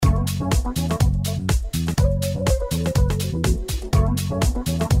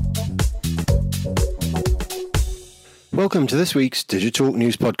Welcome to this week's Digitalk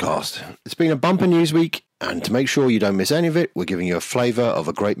News Podcast. It's been a bumper news week, and to make sure you don't miss any of it, we're giving you a flavour of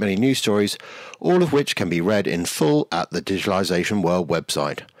a great many news stories, all of which can be read in full at the Digitalisation World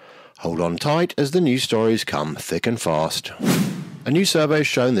website. Hold on tight as the news stories come thick and fast. A new survey has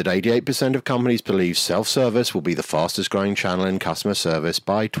shown that 88% of companies believe self-service will be the fastest growing channel in customer service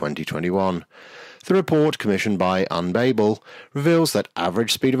by 2021. The report, commissioned by Unbabel, reveals that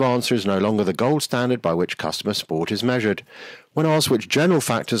average speed of answer is no longer the gold standard by which customer support is measured. When asked which general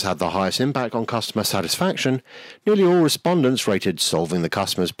factors had the highest impact on customer satisfaction, nearly all respondents rated solving the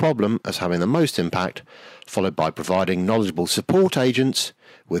customer's problem as having the most impact, followed by providing knowledgeable support agents,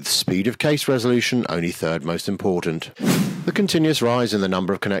 with speed of case resolution only third most important. The continuous rise in the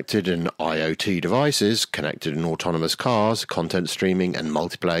number of connected and IoT devices, connected and autonomous cars, content streaming and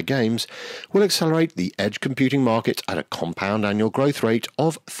multiplayer games will accelerate the edge computing market at a compound annual growth rate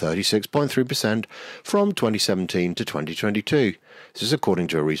of 36.3% from 2017 to 2022. This is according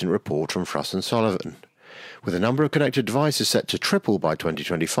to a recent report from Frost & Sullivan. With the number of connected devices set to triple by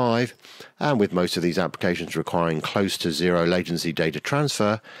 2025, and with most of these applications requiring close to zero latency data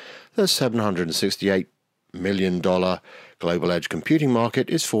transfer, the $768 million global edge computing market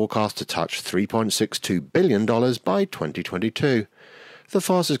is forecast to touch $3.62 billion by 2022. The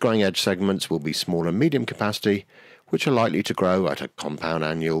fastest growing edge segments will be small and medium capacity, which are likely to grow at a compound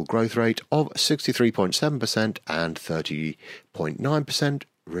annual growth rate of 63.7% and 30.9%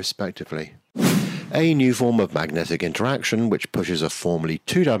 respectively. A new form of magnetic interaction, which pushes a formerly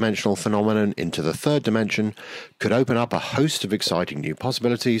two-dimensional phenomenon into the third dimension, could open up a host of exciting new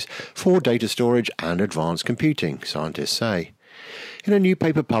possibilities for data storage and advanced computing, scientists say. In a new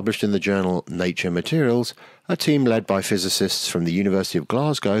paper published in the journal Nature Materials, a team led by physicists from the University of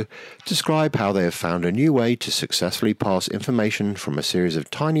Glasgow describe how they have found a new way to successfully pass information from a series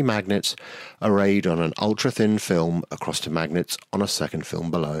of tiny magnets arrayed on an ultra-thin film across to magnets on a second film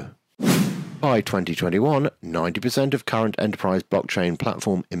below. By 2021, 90% of current enterprise blockchain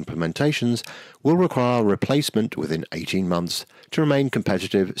platform implementations will require replacement within 18 months to remain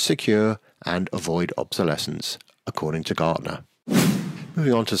competitive, secure, and avoid obsolescence, according to Gartner.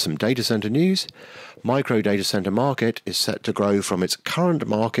 Moving on to some data center news, micro data center market is set to grow from its current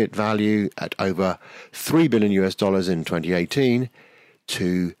market value at over $3 billion in 2018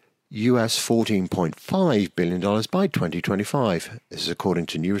 to US $14.5 billion by 2025. This is according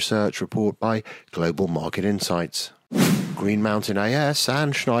to new research report by Global Market Insights. Green Mountain AS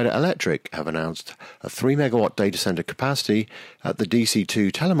and Schneider Electric have announced a 3 megawatt data center capacity at the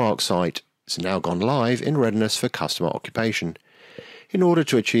DC2 Telemark site. It's now gone live in readiness for customer occupation. In order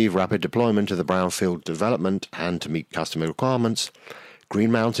to achieve rapid deployment of the brownfield development and to meet customer requirements,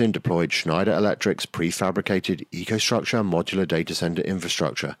 Green Mountain deployed Schneider Electric's prefabricated EcoStruxure modular data center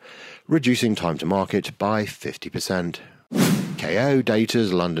infrastructure, reducing time to market by 50%. KO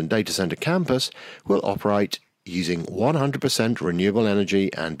Data's London data center campus will operate using 100% renewable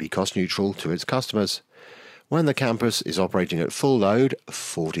energy and be cost neutral to its customers. When the campus is operating at full load,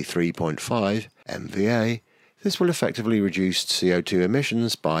 43.5 MVA, this will effectively reduce CO2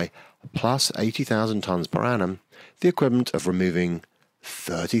 emissions by plus 80,000 tonnes per annum, the equivalent of removing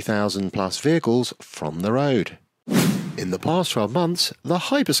 30,000 plus vehicles from the road. In the past 12 months, the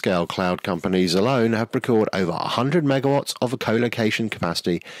hyperscale cloud companies alone have procured over 100 megawatts of co-location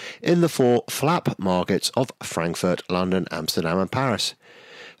capacity in the four FLAP markets of Frankfurt, London, Amsterdam and Paris.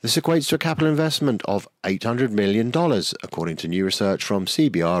 This equates to a capital investment of $800 million, according to new research from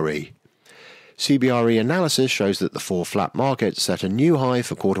CBRE. CBRE analysis shows that the four FLAP markets set a new high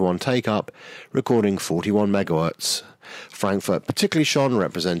for Q1 take-up, recording 41 megawatts. Frankfurt particularly shone,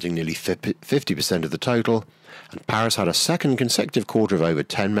 representing nearly 50% of the total, and Paris had a second consecutive quarter of over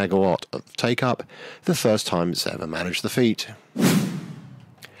 10 megawatt of take-up, the first time it's ever managed the feat.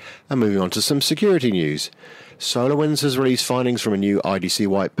 And moving on to some security news. SolarWinds has released findings from a new IDC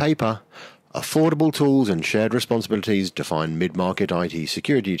white paper. Affordable tools and shared responsibilities define mid-market IT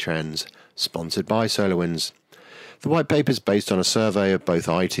security trends, sponsored by SolarWinds. The white paper is based on a survey of both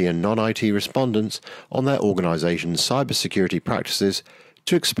IT and non-IT respondents on their organization's cybersecurity practices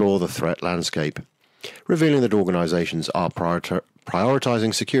to explore the threat landscape, revealing that organizations are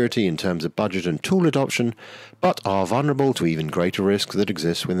prioritizing security in terms of budget and tool adoption, but are vulnerable to even greater risks that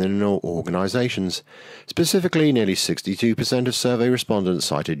exist within organizations. Specifically, nearly 62% of survey respondents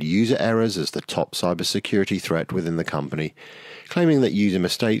cited user errors as the top cybersecurity threat within the company, claiming that user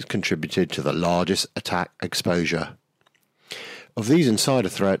mistakes contributed to the largest attack exposure. Of these insider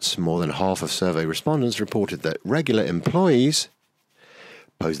threats, more than half of survey respondents reported that regular employees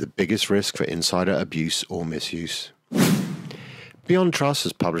pose the biggest risk for insider abuse or misuse. Beyond Trust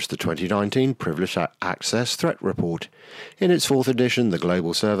has published the 2019 Privileged Access Threat Report. In its fourth edition, the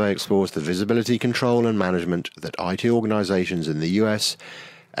global survey explores the visibility, control and management that IT organizations in the US,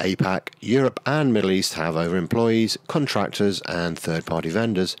 APAC, Europe and Middle East have over employees, contractors and third-party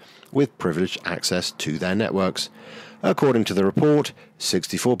vendors with privileged access to their networks. According to the report,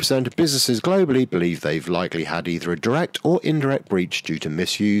 64% of businesses globally believe they've likely had either a direct or indirect breach due to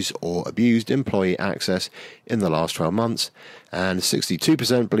misuse or abused employee access in the last 12 months, and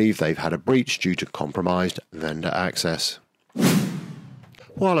 62% believe they've had a breach due to compromised vendor access.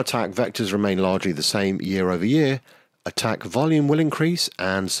 While attack vectors remain largely the same year over year, attack volume will increase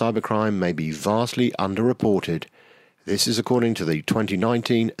and cybercrime may be vastly underreported. This is according to the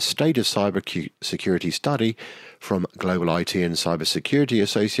 2019 State of Cybersecurity study from Global IT and Cybersecurity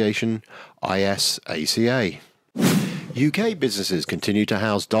Association, ISACA. UK businesses continue to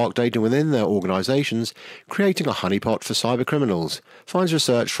house dark data within their organisations, creating a honeypot for cybercriminals, finds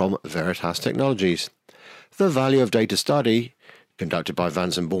research from Veritas Technologies. The Value of Data study, conducted by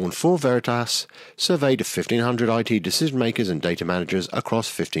Vanson Bourne for Veritas, surveyed 1,500 IT decision-makers and data managers across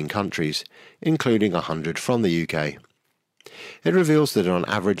 15 countries, including 100 from the UK. It reveals that on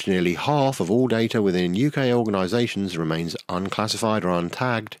average nearly half of all data within UK organisations remains unclassified or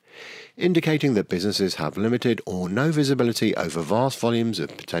untagged, indicating that businesses have limited or no visibility over vast volumes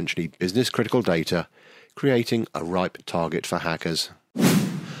of potentially business-critical data, creating a ripe target for hackers.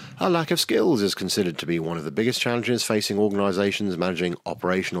 A lack of skills is considered to be one of the biggest challenges facing organisations managing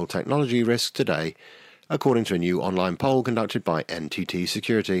operational technology risks today, according to a new online poll conducted by NTT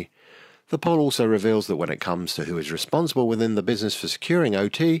Security. The poll also reveals that when it comes to who is responsible within the business for securing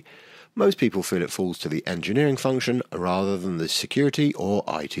OT, most people feel it falls to the engineering function rather than the security or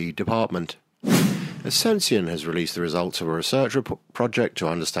IT department. Ascension has released the results of a research project to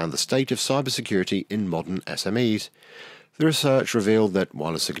understand the state of cybersecurity in modern SMEs. The research revealed that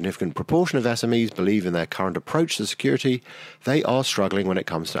while a significant proportion of SMEs believe in their current approach to security, they are struggling when it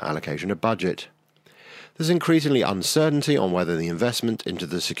comes to allocation of budget. There's increasingly uncertainty on whether the investment into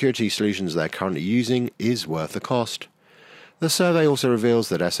the security solutions they're currently using is worth the cost. The survey also reveals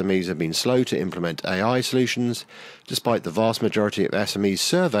that SMEs have been slow to implement AI solutions, despite the vast majority of SMEs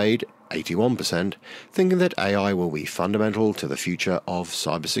surveyed, 81%, thinking that AI will be fundamental to the future of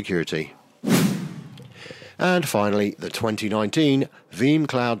cybersecurity. And finally, the 2019 Veeam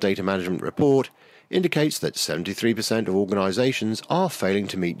Cloud Data Management Report indicates that 73% of organizations are failing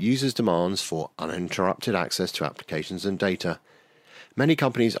to meet users' demands for uninterrupted access to applications and data. Many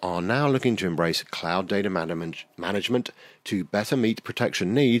companies are now looking to embrace cloud data management to better meet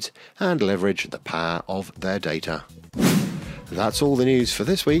protection needs and leverage the power of their data. That's all the news for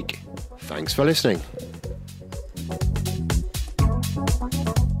this week. Thanks for listening.